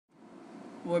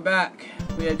We're back.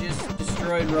 We had just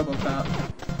destroyed Robocop.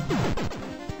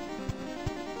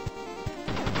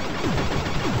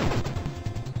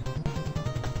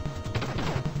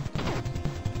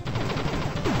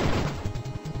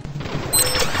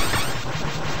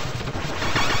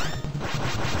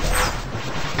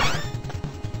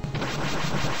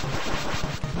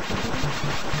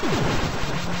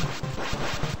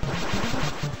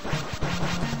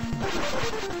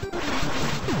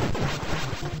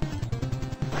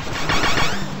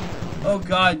 Oh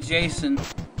god, Jason.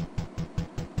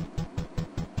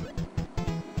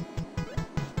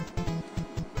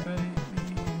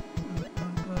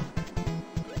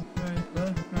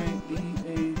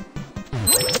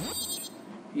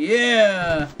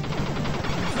 Yeah!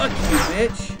 Fuck you,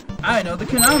 bitch. I know the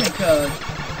Konami code.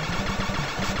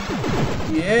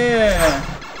 Yeah!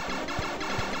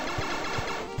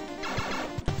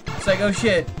 It's like, oh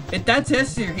shit. That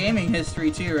tests your gaming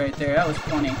history too right there. That was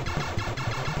funny.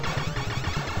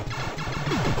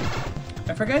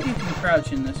 I forgot you can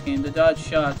crouch in this game to dodge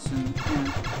shots, and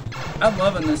yeah. I'm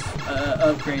loving this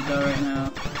upgrade though right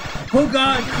now. Oh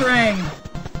god, Krang!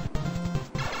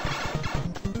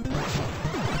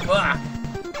 Fuck!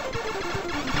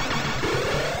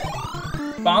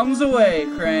 Bombs away,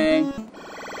 Krang!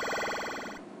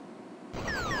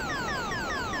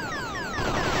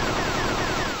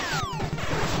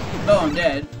 Oh, I'm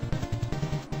dead.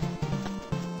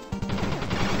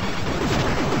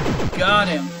 Got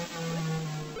him.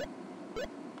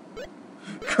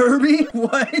 Kirby?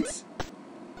 What?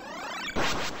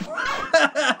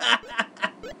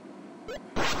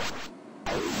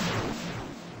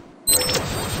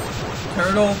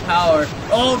 Turtle power.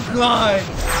 Oh god!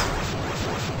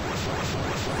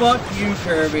 Fuck you,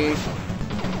 Kirby.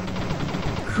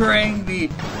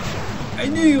 Krangby. I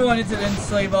knew you wanted to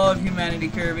enslave all of humanity,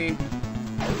 Kirby.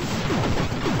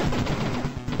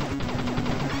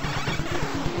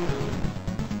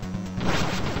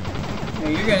 Yeah,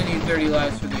 you're gonna need 30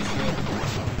 lives for this shit.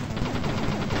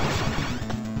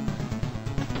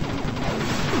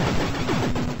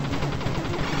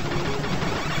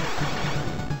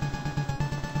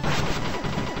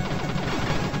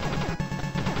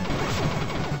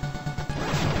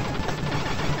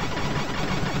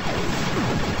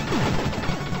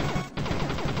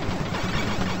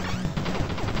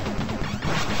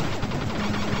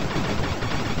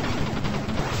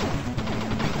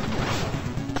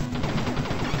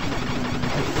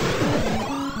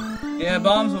 Yeah,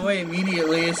 bombs away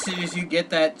immediately as soon as you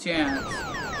get that chance.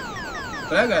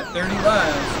 But I got 30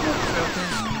 lives,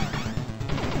 motherfuckers.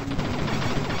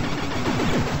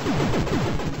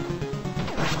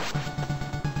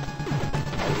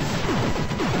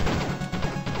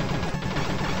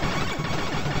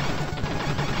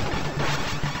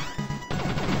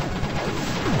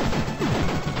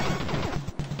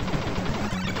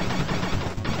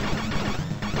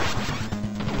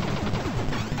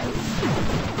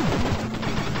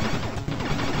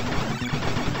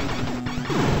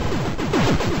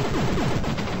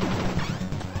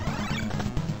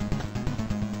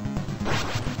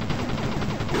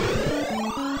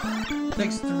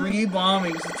 Takes 3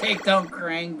 bombings to take down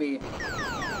Krangby.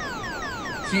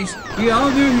 Jeez, we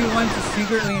all knew he wanted to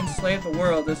secretly enslave the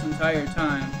world this entire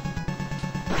time.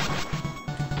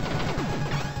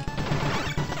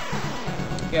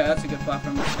 Yeah, that's a good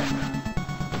platform to stand on.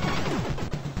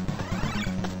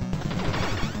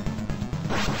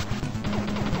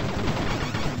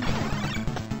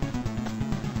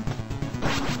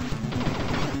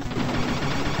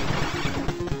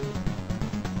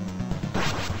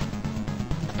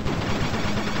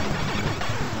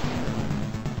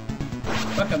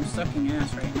 Fuck, I'm sucking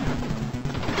ass right now.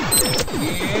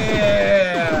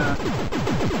 Yeah!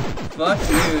 Fuck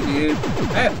you, dude.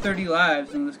 I have 30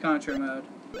 lives in this Contra mode.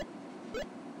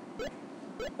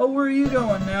 Oh, where are you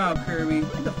going now, Kirby?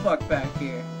 Get the fuck back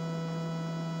here.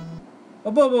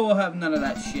 Abobo will have none of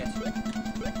that shit.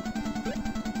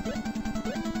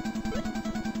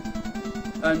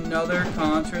 Another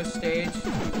Contra stage?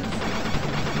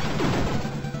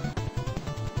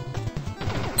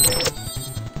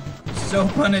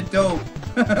 Soap on a dope.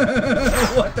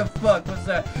 What the fuck was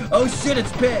that? Oh shit,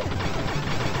 it's Pit!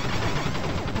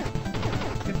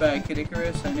 Goodbye, Kid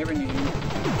Icarus. I never knew you.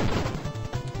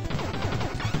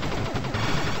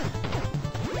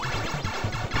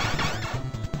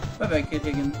 Bye-bye, Kid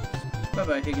Higgins.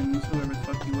 Bye-bye, Higgins, whoever the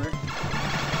fuck you were.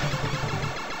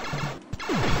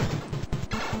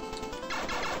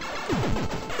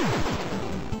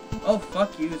 Oh,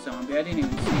 fuck you, zombie. I didn't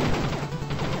even see it.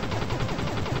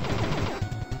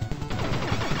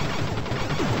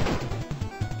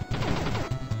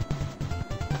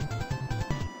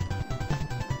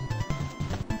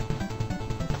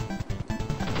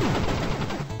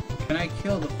 Can I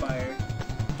kill the fire?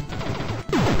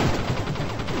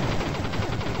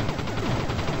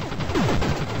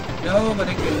 No, but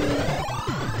I can.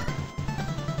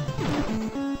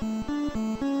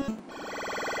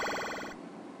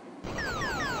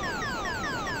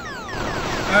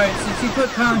 Alright, since he put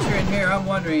Contra in here, I'm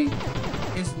wondering,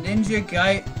 is Ninja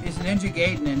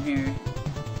Gaiden in here?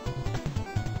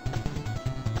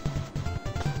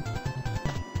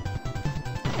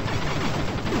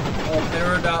 Oh,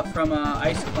 they're out from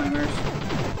ice climbers.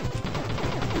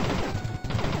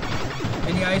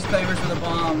 And the ice climbers are the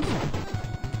bombs.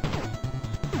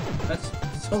 That's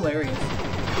hilarious.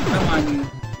 Come on, you.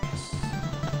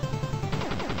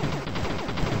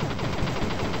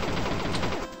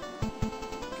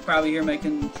 Probably hear my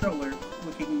controller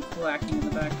looking and clacking in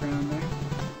the background there.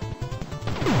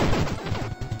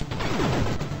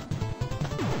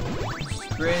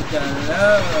 Spread the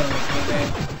love,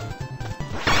 baby.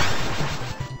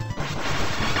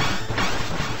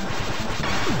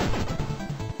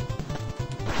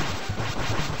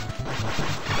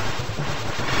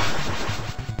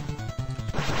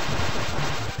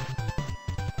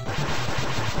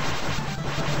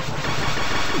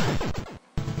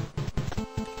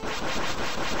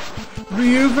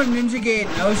 Ryu from Ninja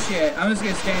Gaiden. Oh shit. I'm just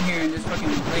gonna stand here and just fucking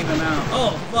flame him out.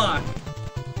 Oh fuck.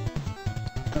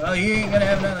 Well, you ain't gonna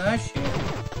have none of that shit.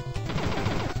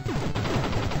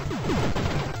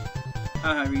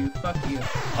 Haha, Ryu. Fuck you.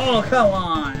 Oh, come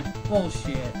on.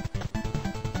 Bullshit.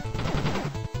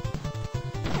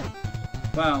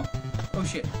 Wow. Oh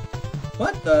shit.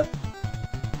 What the?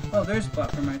 Oh, there's a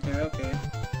platform right there. Okay.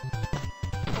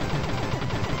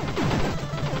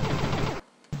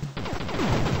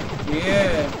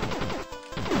 Yeah.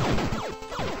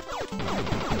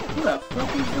 Who the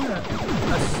fuck is that?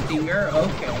 A stinger?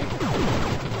 Okay.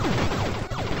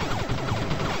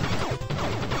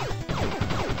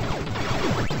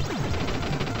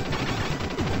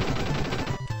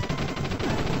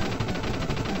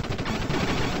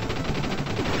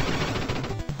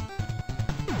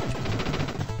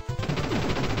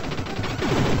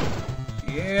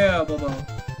 Yeah, Abobo.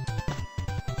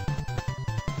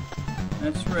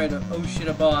 That's right. Oh shit,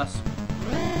 a boss.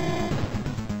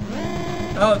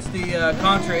 Oh, it's the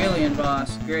Contra alien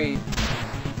boss. Great.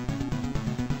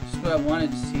 Just what I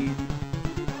wanted to see.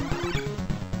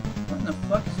 What in the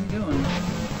fuck is he doing?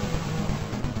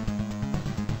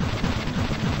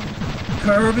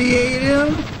 Kirby ate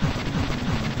him?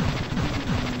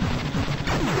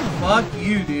 Fuck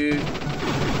you, dude.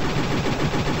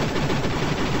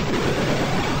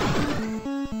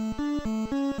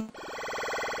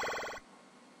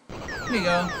 There you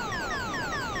go.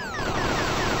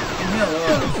 Inhale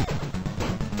those.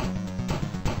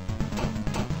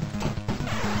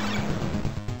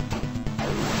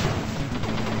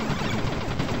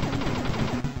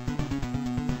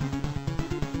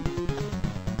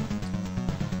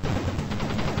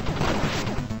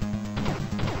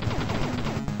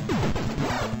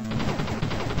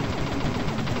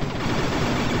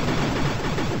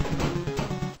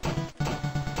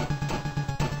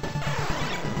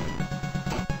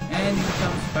 And he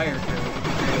becomes fire turtle.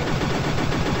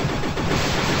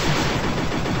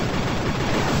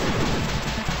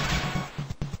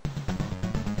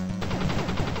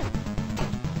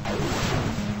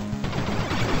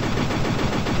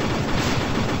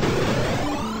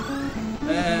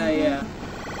 Yeah.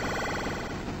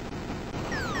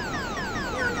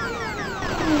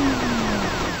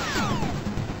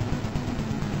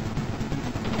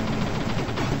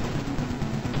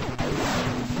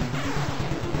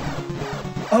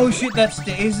 Oh shit, that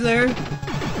stays there?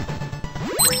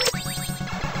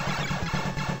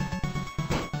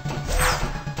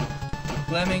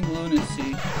 Fleming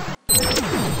lunacy.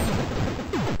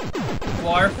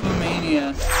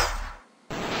 Blarfomania.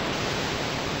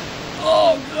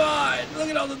 Oh god, look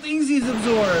at all the things he's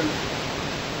absorbed.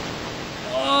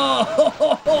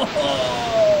 Oh!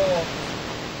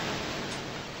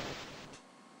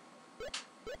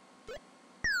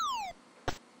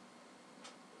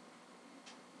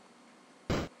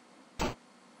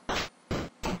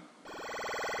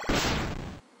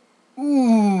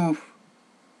 Ooh.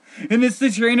 And it's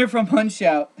the trainer from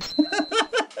Punch-Out.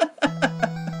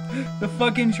 The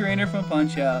fucking trainer from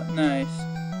Punch-Out. Nice.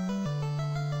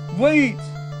 Wait!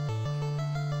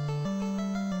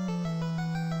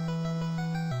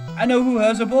 I know who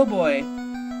has a Boboy.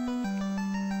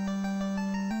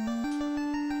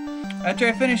 After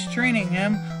I finished training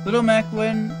him, Little Mac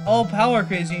went all power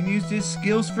crazy and used his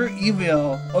skills for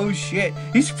evil. Oh shit.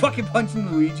 He's fucking punching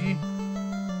Luigi.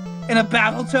 And a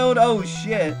Battletoad? Oh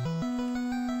shit.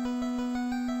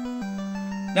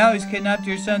 Now he's kidnapped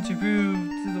your son to prove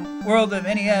to the world of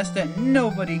NES that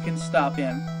nobody can stop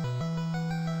him.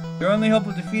 Your only hope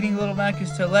of defeating Little Mac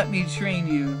is to let me train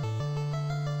you.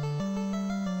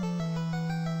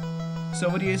 So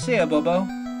what do you say, Abobo?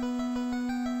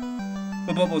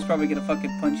 Abobo's probably gonna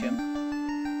fucking punch him.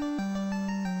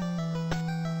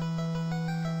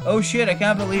 Oh shit, I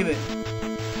can't believe it.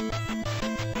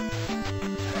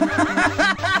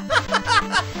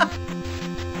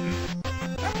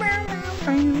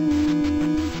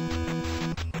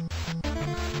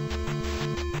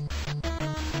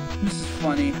 This is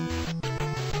funny.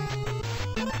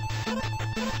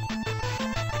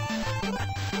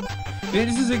 Dude,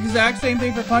 this is the exact same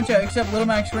thing for Punch-Out, except Little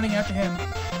Mac's running after him.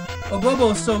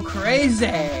 Abobo is so crazy!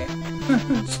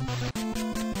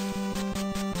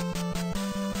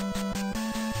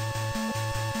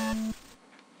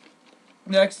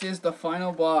 Next is the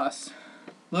final boss.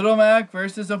 Little Mac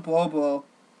versus Abobo.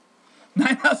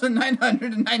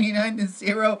 9,999 to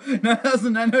 0.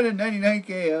 9,999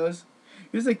 KOs.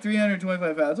 He was like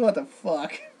 325 pounds. What the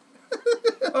fuck?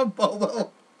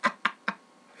 Abobo.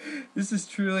 This is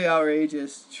truly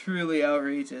outrageous. Truly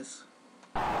outrageous.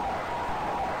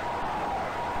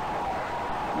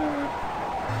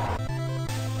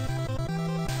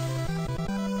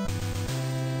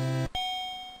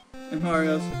 And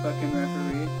Mario's the fucking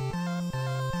referee.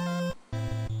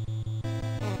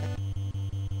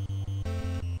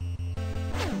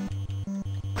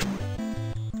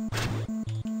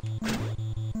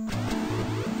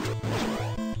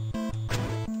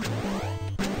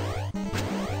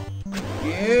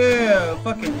 Yeah,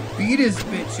 fucking beat his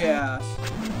bitch ass.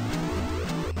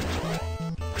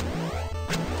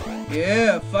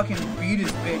 Yeah, fucking beat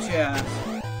his bitch ass.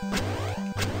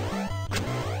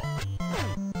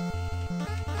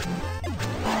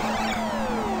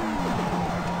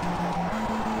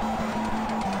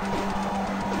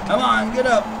 Come on, get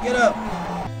up, get up.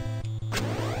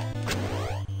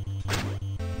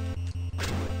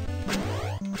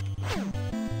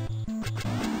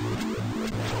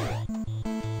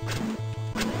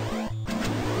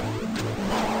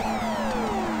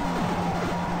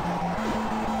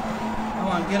 Come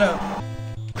on, get up.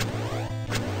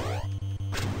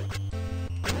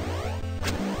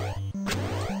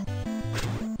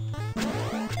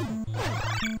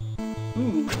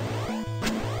 Ooh.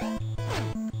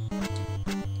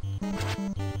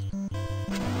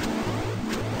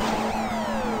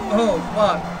 Oh,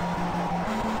 fuck.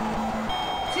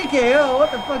 TKO?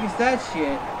 What the fuck is that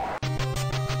shit?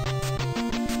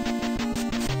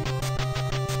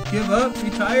 Give up?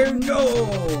 Retire?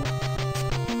 No!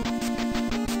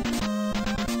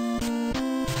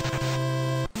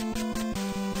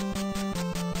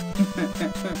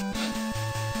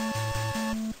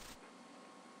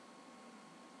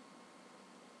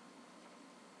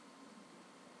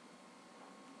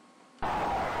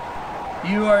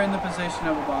 You are in the position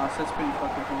of a boss. That's pretty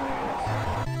fucking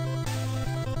hilarious.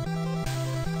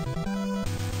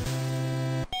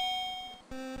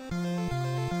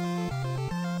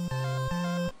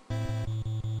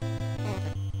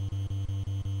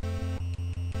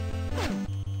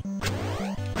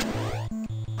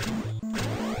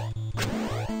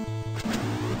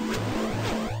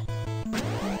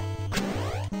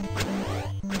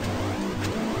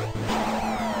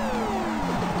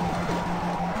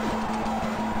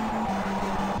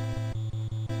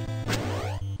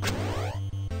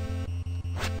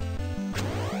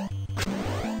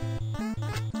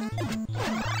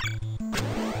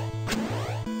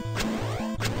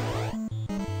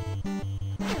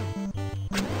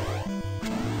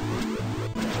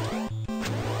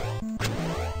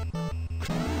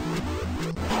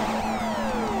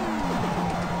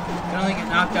 I only get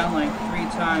knocked down like 3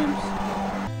 times.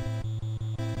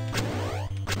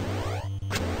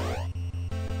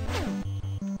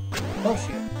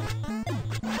 Bullshit.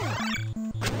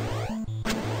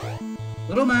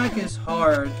 Little Mac is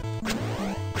hard.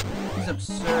 He's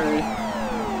absurd.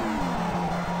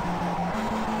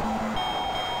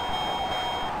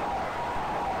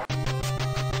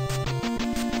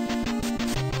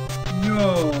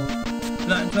 No.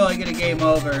 Not until I get a game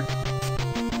over.